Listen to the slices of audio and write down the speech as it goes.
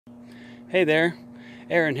Hey there,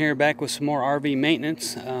 Aaron here, back with some more RV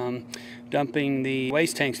maintenance. Dumping the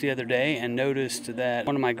waste tanks the other day and noticed that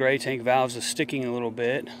one of my gray tank valves is sticking a little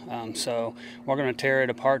bit. So we're going to tear it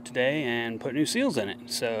apart today and put new seals in it.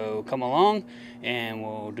 So come along and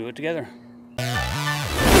we'll do it together.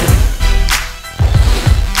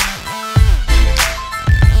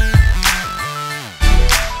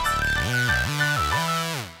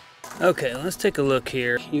 Okay, let's take a look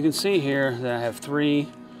here. You can see here that I have 3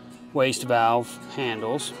 waste valve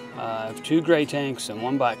handles. I have 2 gray tanks and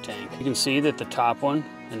 1 black tank. You can see that the top one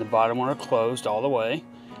and the bottom one are closed all the way.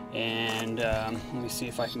 And let me see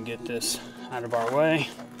if I can get this out of our way.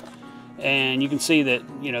 And you can see that,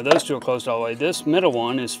 you know, those 2 are closed all the way. This middle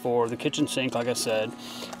one is for the kitchen sink, like I said,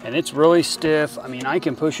 and it's really stiff. I mean, I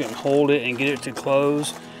can push it and hold it and get it to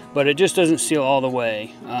close, but it just doesn't seal all the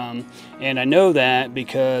way. And I know that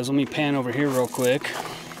because, let me pan over here real quick.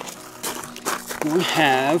 We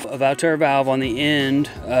have a Valterra valve on the end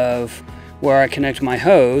of where I connect my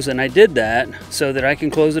hose, and I did that so that I can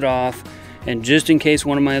close it off, and just in case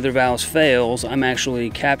one of my other valves fails, I'm actually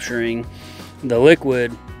capturing the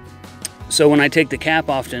liquid, so when I take the cap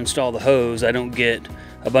off to install the hose, I don't get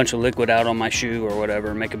a bunch of liquid out on my shoe or whatever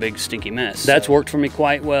and make a big stinky mess. That's worked for me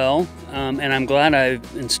quite well, and I'm glad I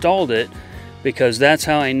installed it, because that's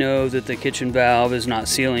how I know that the kitchen valve is not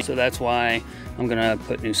sealing. So that's why I'm gonna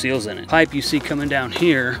put new seals in it. Pipe you see coming down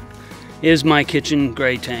here is my kitchen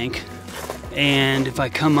gray tank. And if I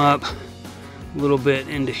come up a little bit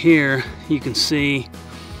into here, you can see,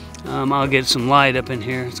 I'll get some light up in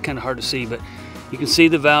here. It's kind of hard to see, but you can see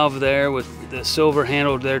the valve there with the silver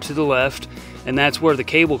handle there to the left, and that's where the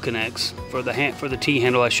cable connects for the T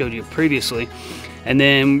handle I showed you previously. And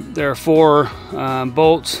then there are 4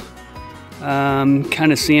 bolts,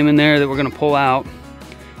 kind of see them in there, that we're gonna pull out,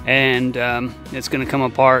 and it's going to come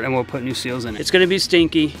apart and we'll put new seals in it. It's going to be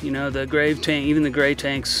stinky, you know, the gray tank, even the gray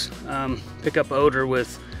tanks pick up odor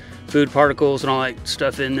with food particles and all that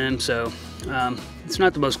stuff in them, so it's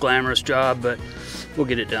not the most glamorous job, but we'll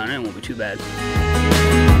get it done and it won't be too bad.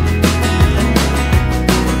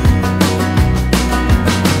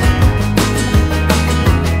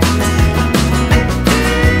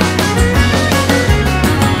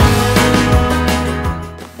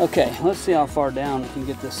 Okay, let's see how far down we can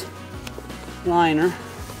get this liner.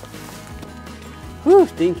 Whew,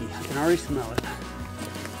 stinky. I can already smell it.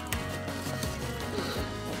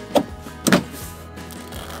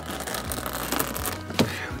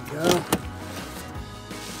 There we go.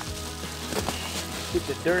 Keep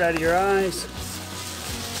the dirt out of your eyes.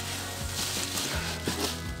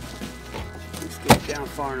 Let's get it down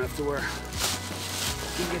far enough to where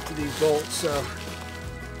you can get to these bolts, so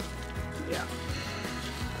yeah.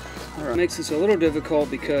 It makes this a little difficult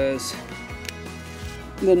because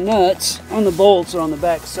the nuts on the bolts are on the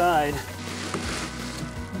back side.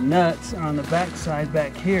 The nuts are on the back side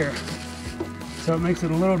back here. So it makes it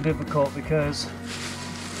a little difficult because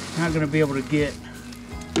I'm not going to be able to get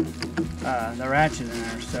the ratchet in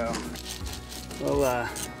there. So we'll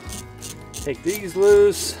take these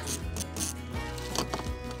loose.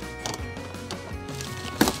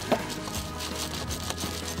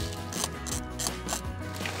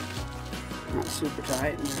 Not super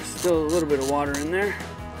tight, and there's still a little bit of water in there,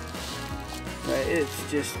 but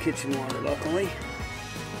it's just kitchen water, luckily.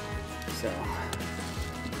 So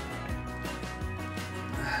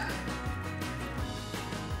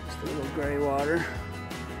just a little gray water,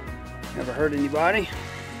 never hurt anybody,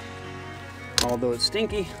 although it's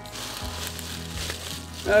stinky.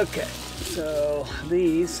 Okay, so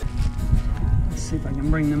these, let's see if I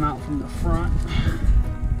can bring them out from the front.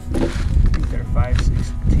 They're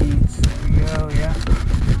 5/16. There we go, yeah.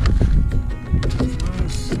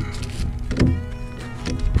 Loose.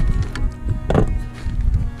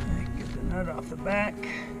 Okay, get the nut off the back.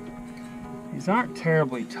 These aren't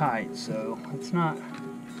terribly tight, so it's not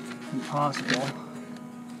impossible.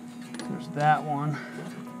 There's that one.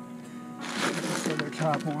 This other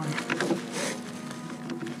top one.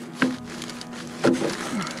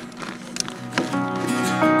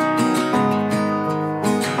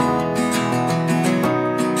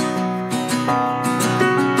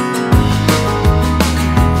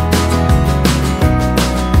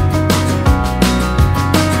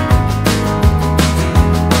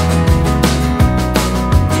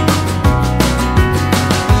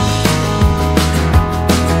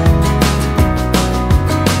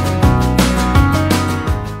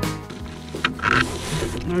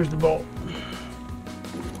 There's the bolt.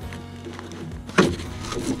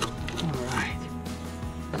 Alright,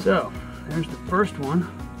 so there's the first one.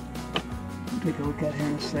 We'll take a look at here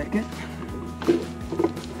in a second.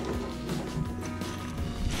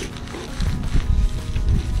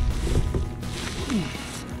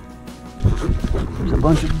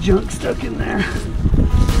 bunch of junk stuck in there.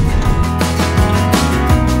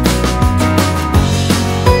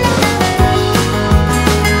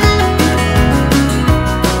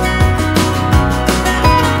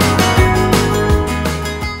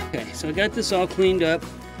 Okay, so I got this all cleaned up.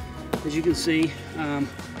 As you can see,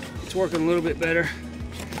 it's working a little bit better.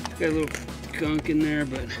 Got a little gunk in there,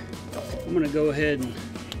 but I'm gonna go ahead and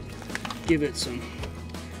give it some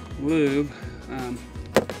lube.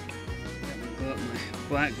 Got my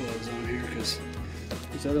black gloves on here because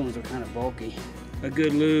these other ones are kind of bulky. A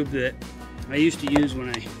good lube that I used to use when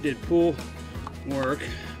I did pool work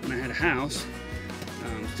when I had a house,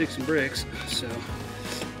 sticks and bricks, so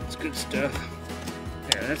it's good stuff.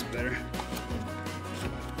 Yeah, that's better.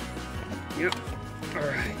 Yep, all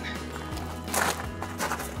right.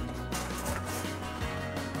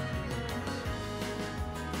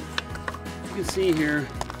 You can see here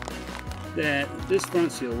that this front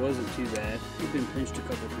seal wasn't too bad. It's been pinched a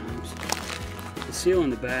couple times. The seal in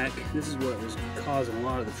the back, this is what was causing a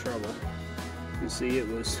lot of the trouble. You can see it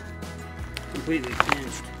was completely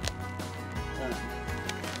pinched.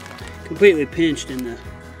 Completely pinched in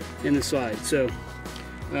the side. So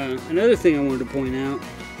another thing I wanted to point out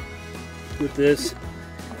with this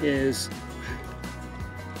is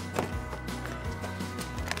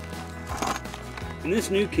in this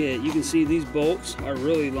new kit, you can see these bolts are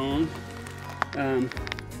really long,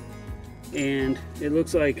 and it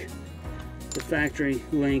looks like the factory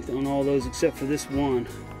length on all those except for this one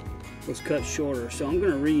was cut shorter. So I'm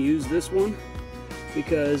going to reuse this one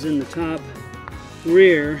because in the top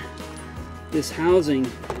rear this housing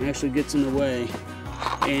actually gets in the way,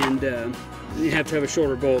 and you have to have a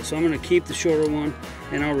shorter bolt. So I'm going to keep the shorter one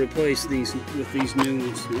and I'll replace these with these new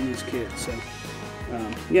ones in this kit. So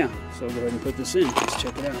yeah, so I'll go ahead and put this in. Let's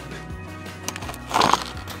check it out.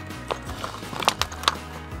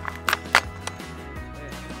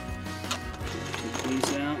 Take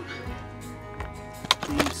these out.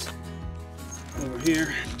 These over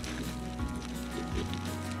here.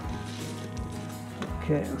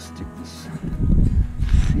 Okay, let's stick this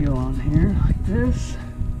seal on here like this.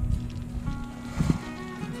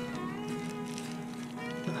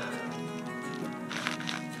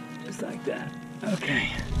 Just like that. Okay,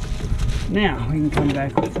 now we can come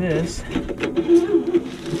back with this.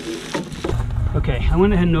 Okay, I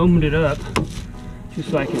went ahead and opened it up just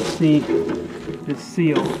so I can see this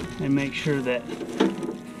seal and make sure that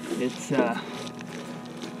it's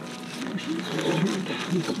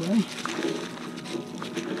this way.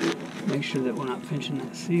 Make sure that we're not pinching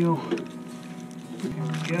that seal. There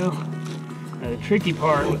we go. Now, the tricky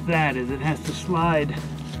part with that is it has to slide.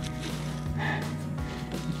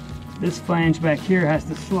 This flange back here has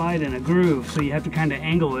to slide in a groove, so you have to kind of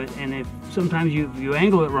angle it, and if sometimes you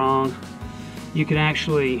angle it wrong, you can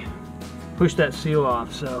actually push that seal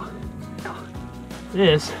off. So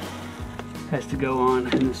this has to go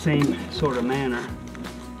on in the same sort of manner.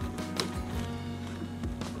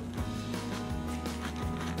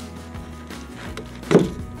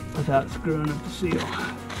 Without screwing up the seal.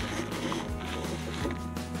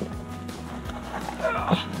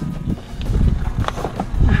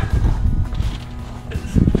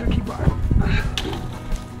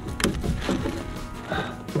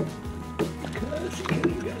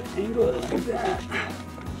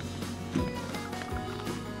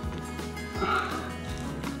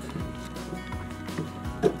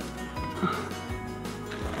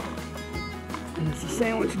 And it's a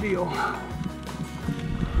sandwich deal.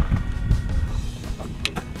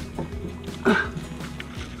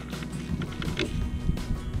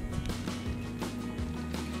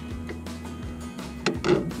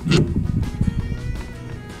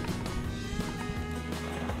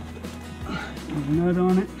 There's a nut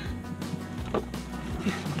on it.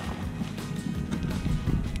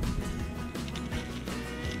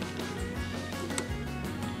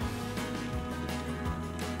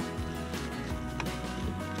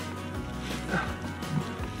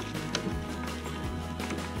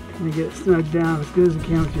 And you get it snug down as good as you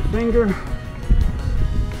can with your finger, and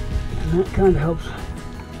that kind of helps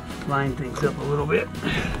line things up a little bit.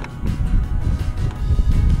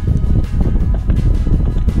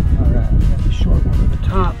 Alright, we got the short one at the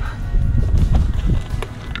top.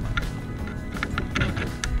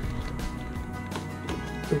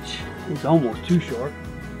 Which is almost too short,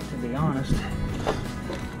 to be honest.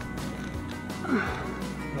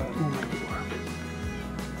 But we'll make it work.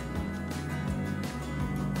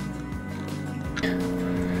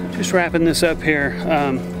 Just wrapping this up here.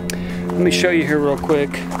 Let me show you here real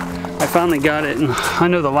quick. I finally got it, and I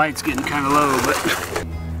know the light's getting kind of low, but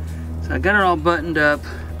so I got it all buttoned up.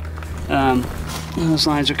 Those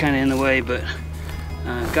lines are kind of in the way, but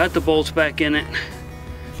Got the bolts back in it,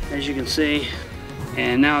 as you can see,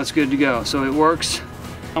 and now it's good to go. So it works.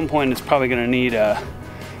 At some point it's probably going to need a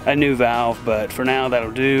new valve, but for now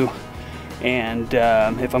that'll do. And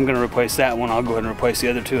if I'm going to replace that one, I'll go ahead and replace the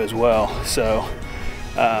other two as well. So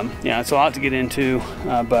yeah, it's a lot to get into,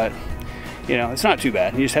 but you know, it's not too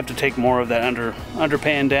bad. You just have to take more of that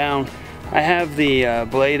underpan down. I have the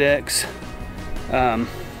Blade X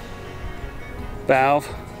valve.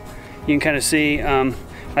 You can kind of see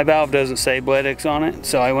my valve doesn't say Blade X on it,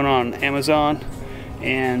 so I went on Amazon,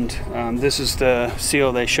 and this is the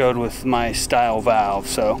seal they showed with my style valve.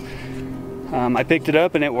 So I picked it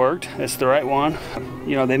up and it worked. It's the right one.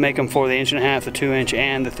 You know, they make them for the 1.5 inch, the 2 inch,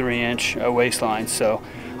 and the 3 inch waistline. So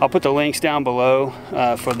I'll put the links down below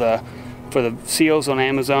for the seals on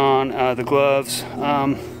Amazon, the gloves,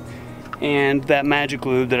 and that magic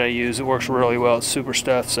lube that I use. It works really well. It's super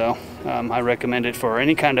stuff. So I recommend it for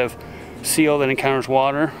any kind of seal that encounters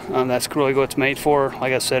water. That's really what it's made for,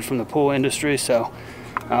 like I said, from the pool industry. So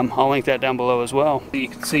I'll link that down below as well. You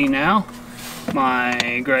can see now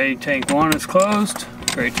my gray tank 1 is closed,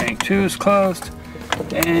 gray tank 2 is closed,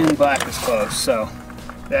 and black is closed. So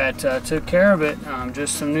that took care of it.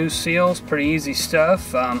 Just some new seals, pretty easy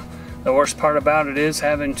stuff. The worst part about it is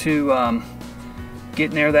having to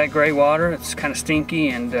get near that gray water. It's kind of stinky,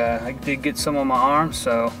 and I did get some on my arm,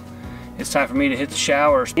 so it's time for me to hit the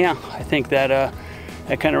showers. Yeah, I think that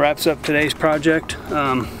that kind of wraps up today's project.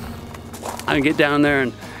 I can get down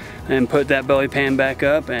there and put that belly pan back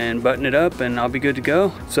up and button it up, and I'll be good to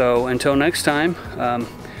go. So until next time,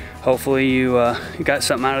 hopefully you got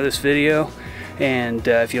something out of this video, and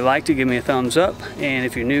if you liked it, give me a thumbs up, and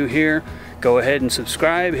if you're new here, go ahead and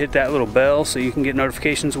subscribe, hit that little bell so you can get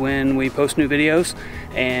notifications when we post new videos,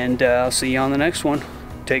 and I'll see you on the next one.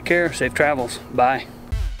 Take care, safe travels, bye.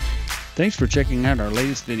 Thanks for checking out our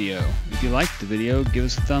latest video. If you liked the video, give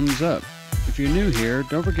us a thumbs up. If you're new here,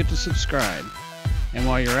 don't forget to subscribe. And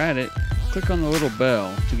while you're at it, click on the little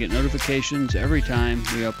bell to get notifications every time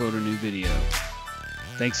we upload a new video.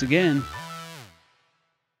 Thanks again.